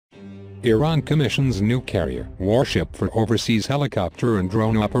Iran commissions new carrier warship for overseas helicopter and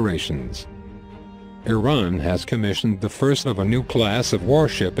drone operations. Iran has commissioned the first of a new class of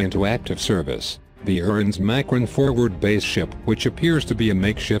warship into active service, the Iranian Navy forward base ship, which appears to be a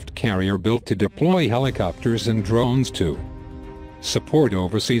makeshift carrier built to deploy helicopters and drones to support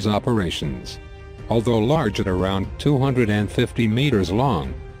overseas operations. Although large at around 250 meters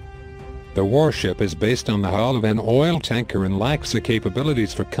long, the warship is based on the hull of an oil tanker and lacks the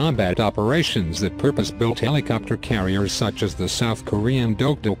capabilities for combat operations that purpose-built helicopter carriers such as the South Korean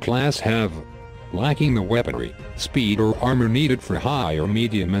Dokdo class have, lacking the weaponry, speed or armor needed for high or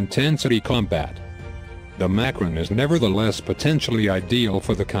medium-intensity combat. The Makran is nevertheless potentially ideal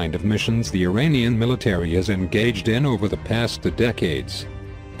for the kind of missions the Iranian military has engaged in over the past decades,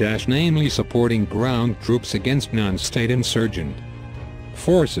 namely supporting ground troops against non-state insurgent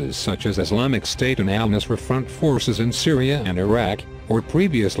forces such as Islamic State and al-Nusra Front forces in Syria and Iraq, or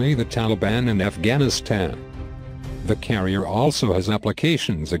previously the Taliban in Afghanistan. The carrier also has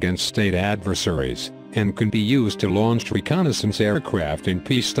applications against state adversaries, and can be used to launch reconnaissance aircraft in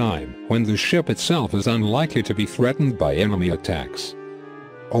peacetime when the ship itself is unlikely to be threatened by enemy attacks.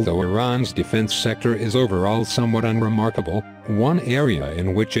 Although Iran's defense sector is overall somewhat unremarkable, one area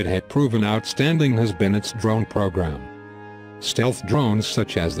in which it had proven outstanding has been its drone program. Stealth drones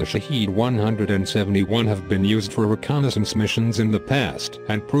such as the Shahed 171 have been used for reconnaissance missions in the past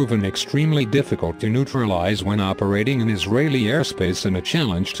and proven extremely difficult to neutralize when operating in Israeli airspace, and a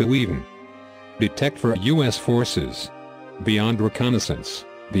challenge to even detect for U.S. forces. Beyond reconnaissance,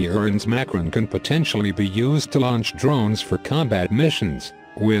 the Iranian Makran can potentially be used to launch drones for combat missions,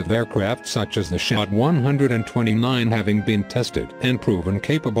 with aircraft such as the Shahed 129 having been tested and proven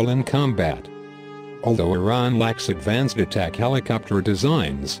capable in combat. Although Iran lacks advanced attack helicopter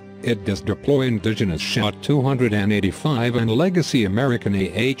designs, it does deploy indigenous Shahed 285 and legacy American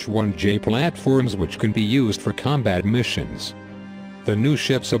AH-1J platforms which can be used for combat missions. The new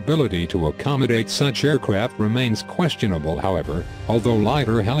ship's ability to accommodate such aircraft remains questionable, however, although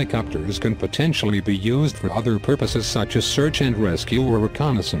lighter helicopters can potentially be used for other purposes such as search and rescue or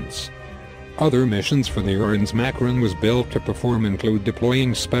reconnaissance. Other missions for the Iranian Makran was built to perform include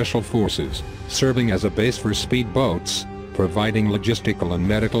deploying special forces, serving as a base for speedboats, providing logistical and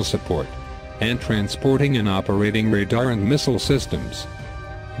medical support, and transporting and operating radar and missile systems.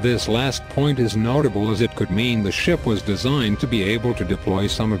 This last point is notable as it could mean the ship was designed to be able to deploy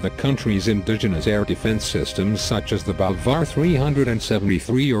some of the country's indigenous air defense systems such as the Balvar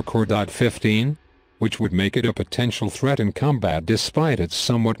 373 or Khordad 15, which would make it a potential threat in combat despite its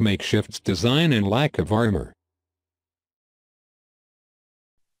somewhat makeshift design and lack of armor.